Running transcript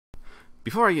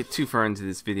Before I get too far into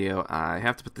this video, I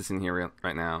have to put this in here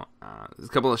right now. There's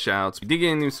a couple of shouts. We did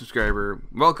get a new subscriber.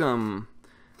 Welcome.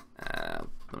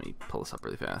 Let me pull this up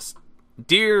really fast.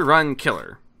 Deer Run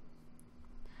Killer.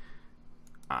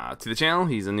 To the channel,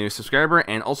 he's a new subscriber.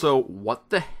 And also, what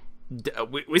the...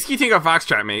 Whiskey Tango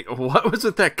Foxtrot, mate. What was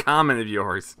with that comment of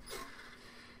yours?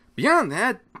 Beyond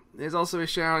that, there's also a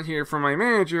shout here from my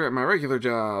manager at my regular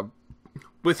job,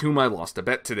 with whom I lost a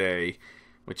bet today,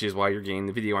 which is why you're getting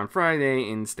the video on Friday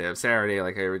instead of Saturday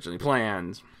like I originally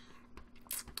planned.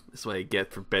 This is what I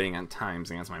get for betting on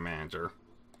times against my manager.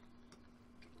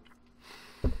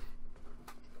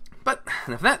 But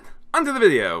enough of that, onto the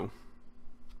video.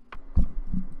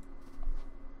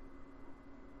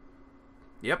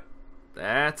 Yep,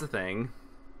 that's a thing.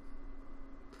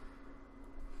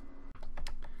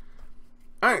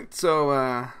 Alright,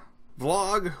 so,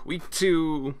 vlog, week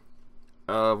 2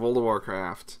 of World of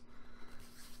Warcraft.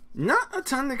 Not a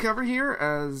ton to cover here,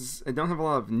 as I don't have a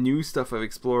lot of new stuff I've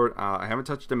explored. I haven't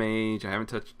touched the mage, I haven't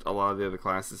touched a lot of the other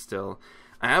classes still.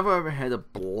 I have, however, had a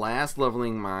blast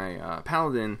leveling my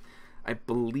paladin. I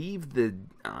believe the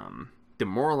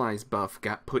demoralized buff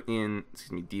got put in,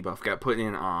 debuff got put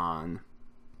in on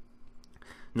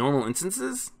normal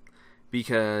instances,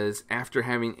 because after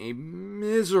having a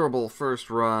miserable first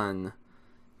run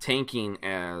tanking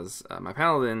as my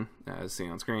paladin, as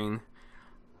seen on screen,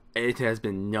 it has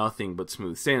been nothing but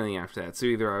smooth sailing after that. So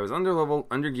either I was underleveled,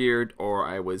 undergeared, or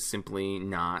I was simply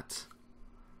not,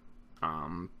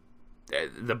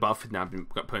 the buff had not been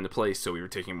put into place, so we were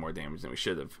taking more damage than we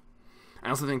should have. I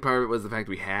also think part of it was the fact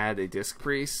we had a disc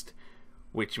priest,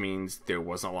 which means there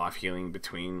wasn't a lot of healing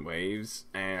between waves,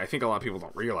 and I think a lot of people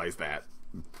don't realize that.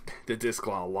 The disc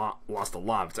lost a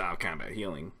lot of its out-of-combat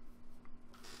healing.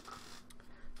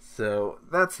 So,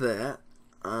 that's that.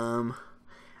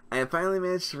 I finally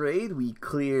managed to raid. We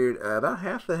cleared about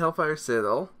half the Hellfire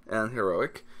Citadel on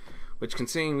Heroic, which,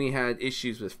 considering we had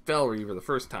issues with Fel Reaver the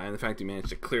first time, the fact we managed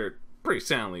to clear it pretty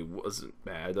soundly wasn't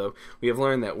bad, though. We have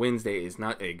learned that Wednesday is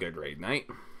not a good raid night.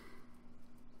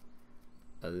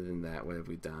 Other than that, what have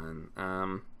we done?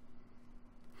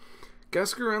 Gotta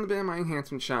screw around a bit on my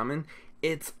Enhancement Shaman.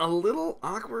 It's a little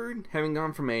awkward having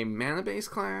gone from a mana-based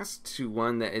class to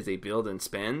one that is a build and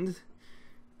spend.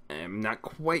 I'm not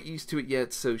quite used to it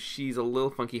yet, so she's a little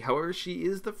funky. However, she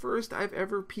is the first I've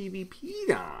ever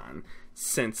PvP'd on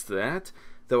since that,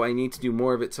 though I need to do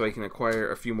more of it so I can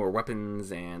acquire a few more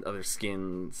weapons and other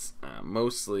skins.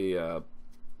 Mostly,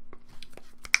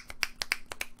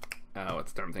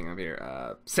 what's the term thing up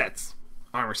here? Sets.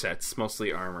 Armor sets.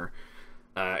 Mostly armor.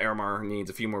 Aramar needs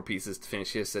a few more pieces to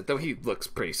finish his set, though he looks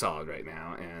pretty solid right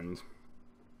now. And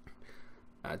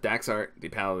Daxart, the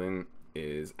Paladin,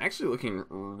 is actually looking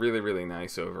really, really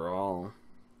nice overall.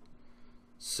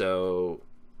 So,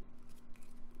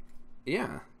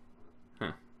 yeah.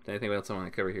 Anything else I want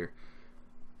to cover here?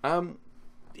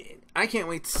 I can't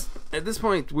wait. At this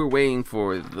point, we're waiting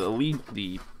for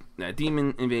the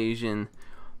demon invasion.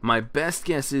 My best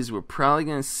guess is we're probably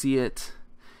going to see it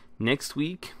next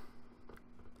week,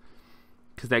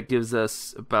 because that gives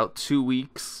us about 2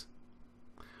 weeks,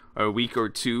 or a week or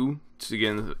two, to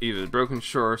get into either the Broken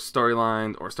Shore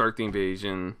storyline or start the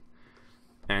invasion.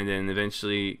 And then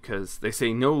eventually, because they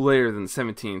say no later than the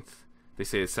 17th, they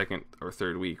say the second or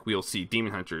third week, we'll see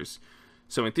Demon Hunters.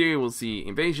 So in theory, we'll see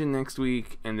Invasion next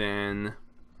week, and then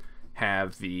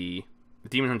have the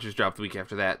Demon Hunters drop the week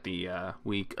after that, the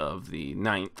week of the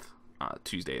 9th,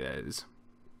 Tuesday that is.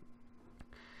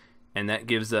 And that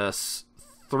gives us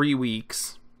 3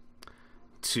 weeks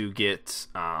to get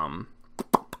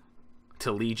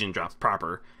to Legion drops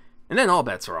proper, and then all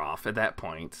bets are off at that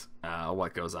point.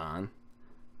 What goes on?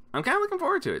 I'm kind of looking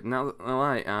forward to it. Not gonna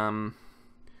lie.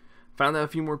 Found out a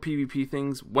few more PvP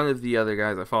things. One of the other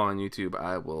guys I follow on YouTube,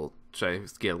 I will try to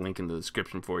get a link in the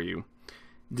description for you,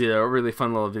 did a really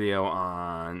fun little video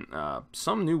on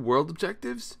some new world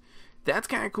objectives. That's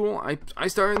kind of cool. I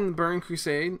started in the Burning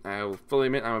Crusade. I will fully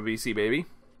admit I'm a BC baby.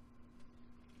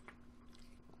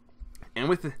 And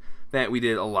with that, we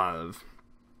did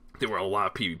there were a lot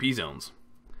of PvP zones.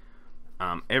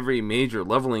 Every major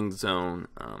leveling zone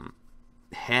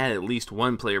had at least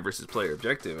one player versus player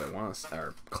objective.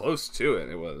 Or close to it.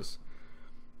 It was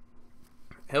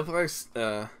Hellfire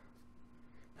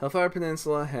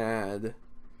Peninsula had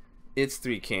its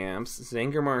 3 camps.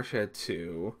 Zangarmarsh had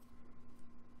 2.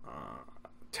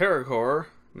 Terracor,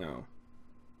 no,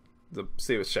 the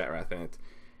city with Shatrath in it,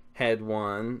 had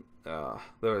 1. There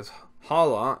was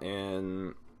Hala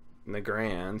and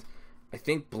Nagrand. I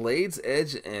think Blade's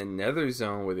Edge and Nether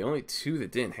Zone were the only 2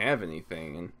 that didn't have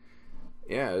anything. And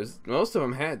Yeah, most of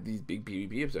them had these big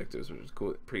PvP objectives, which was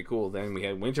cool, pretty cool. Then we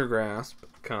had Winter Grasp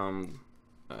come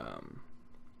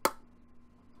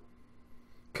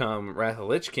Wrath of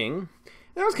Lich King.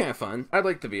 That was kind of fun. I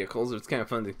like the vehicles. It's kind of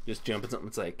fun to just jump in something.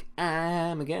 It's like,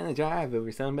 I'm gonna drive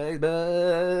over somebody's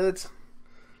butt.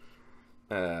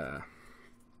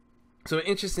 So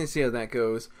interesting to see how that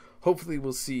goes. Hopefully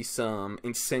we'll see some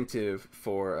incentive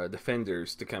for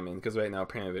defenders to come in, because right now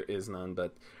apparently there is none,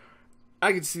 but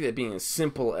I could see that being as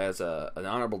simple as an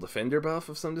honorable defender buff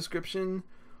of some description,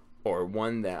 or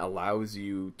one that allows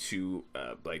you to,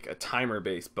 like a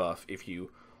timer-based buff. If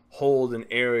you hold an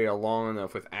area long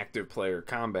enough with active player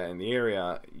combat in the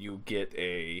area, you get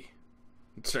a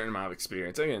certain amount of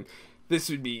experience. Again, this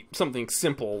would be something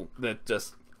simple that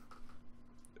just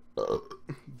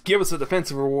give us a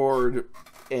defensive reward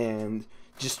and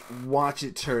just watch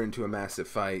it turn to a massive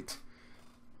fight.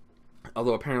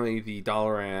 Although apparently the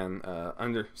Dalaran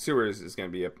under sewers is going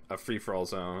to be a free-for-all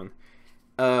zone.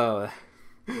 That's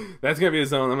going to be a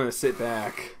zone I'm going to sit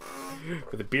back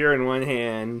with a beer in one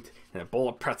hand and a bowl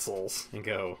of pretzels and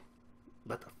go,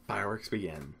 let the fireworks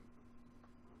begin.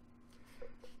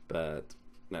 But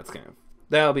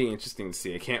that'll be interesting to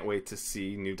see. I can't wait to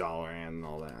see new Dalaran and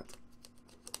all that.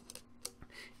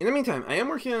 In the meantime, I am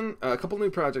working on a couple new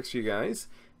projects for you guys.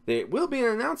 There will be an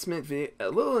announcement, a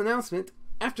little announcement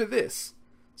after this.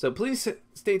 So please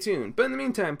stay tuned. But in the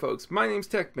meantime, folks, my name's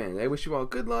Techbandit. I wish you all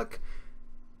good luck,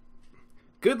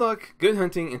 good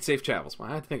hunting, and safe travels.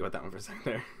 Well, I had to think about that one for a second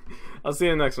there. I'll see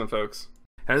you in the next one, folks.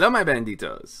 Hello, my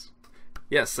banditos.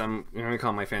 Yes, I'm going to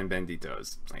call my fan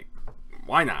banditos. Like,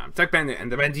 why not? I'm Techbandit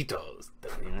and the banditos.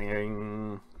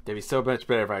 They'd be so much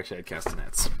better if I actually had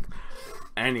castanets.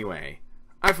 Anyway.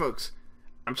 Alright, folks,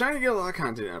 I'm trying to get a lot of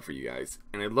content out for you guys,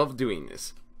 and I love doing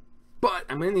this, but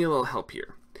I'm going to need a little help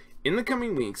here. In the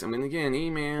coming weeks, I'm going to get an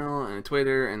email and a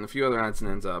Twitter and a few other odds and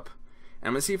ends up, and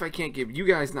I'm going to see if I can't give you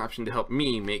guys an option to help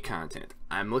me make content.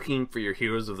 I'm looking for your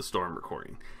Heroes of the Storm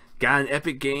recording. Got an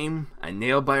epic game? I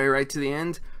nailed by it right to the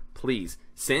end? Please,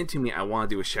 send it to me. I want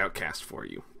to do a shoutcast for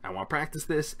you. I want to practice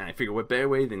this, and I figure what better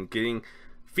way than getting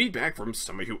feedback from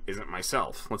somebody who isn't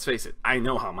myself. Let's face it, I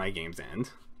know how my games end.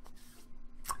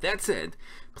 That said,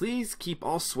 please keep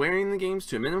all swearing in the games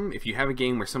to a minimum. If you have a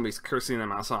game where somebody's cursing their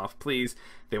mouse off, please,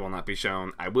 they will not be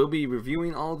shown. I will be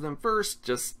reviewing all of them first,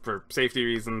 just for safety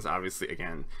reasons. Obviously,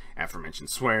 again,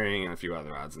 aforementioned swearing and a few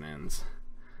other odds and ends.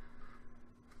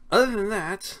 Other than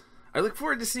that, I look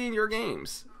forward to seeing your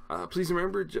games. Please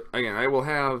remember, again, I will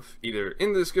have either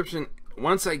in the description,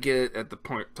 once I get it at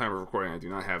the time of recording, I do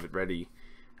not have it ready,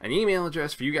 an email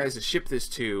address for you guys to ship this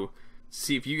to.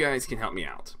 See if you guys can help me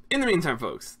out. In the meantime,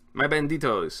 folks, my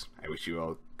banditos, I wish you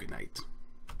all good night.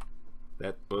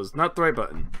 That was not the right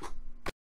button.